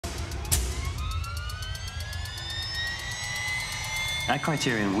At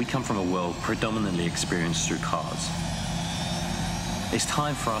Criterion, we come from a world predominantly experienced through cars. It's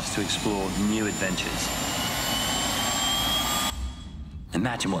time for us to explore new adventures.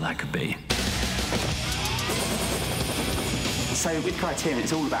 Imagine what that could be. So with Criterion,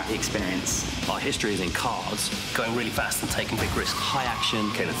 it's all about the experience. Our history is in cars, Going really fast and taking big risks. high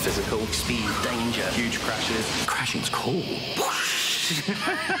action, Kind of physical, speed, danger. huge crashes. Crashing's cool.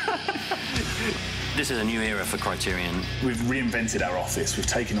 This is a new era for Criterion. We've reinvented our office. We've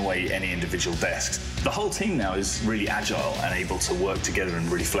taken away any individual desks. The whole team now is really agile and able to work together in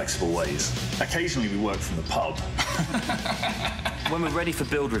really flexible ways. Occasionally we work from the pub. When we're ready for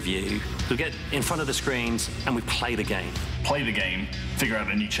build review, we get in front of the screens and we play the game. Play the game, figure out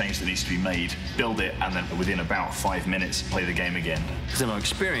a new change that needs to be made, build it, and then within about 5 minutes, play the game again. Because in our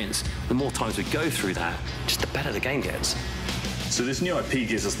experience, the more times we go through that, just the better the game gets. So this new IP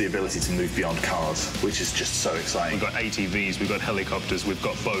gives us the ability to move beyond cars, which is just so exciting. We've got ATVs, we've got helicopters, we've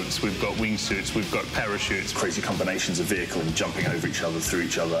got boats, we've got wingsuits, we've got parachutes. Crazy combinations of vehicle and jumping over each other, through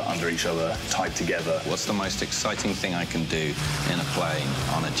each other, under each other, tied together. What's the most exciting thing I can do in a plane,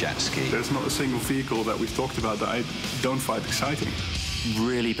 on a jet ski? There's not a single vehicle that we've talked about that I don't find exciting.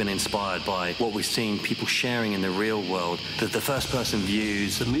 Really been inspired by what we've seen people sharing in the real world, the first-person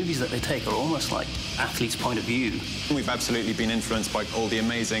views. The movies that they take are almost like athletes' point of view. We've absolutely been influenced by all the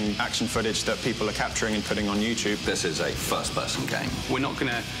amazing action footage that people are capturing and putting on YouTube. This is a first-person game. We're not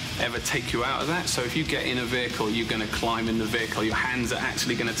going to ever take you out of that. So if you get in a vehicle, you're going to climb in the vehicle. Your hands are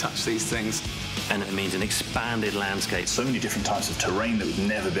actually going to touch these things. And it means an expanded landscape. So many different types of terrain that we've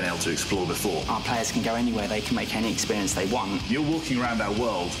never been able to explore before. Our players can go anywhere, they can make any experience they want. You're walking around our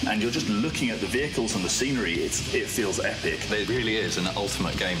world and you're just looking at the vehicles and the scenery. It feels epic. It really is an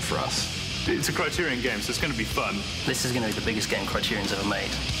ultimate game for us. It's a Criterion game, so it's going to be fun. This is going to be the biggest game Criterion's ever made.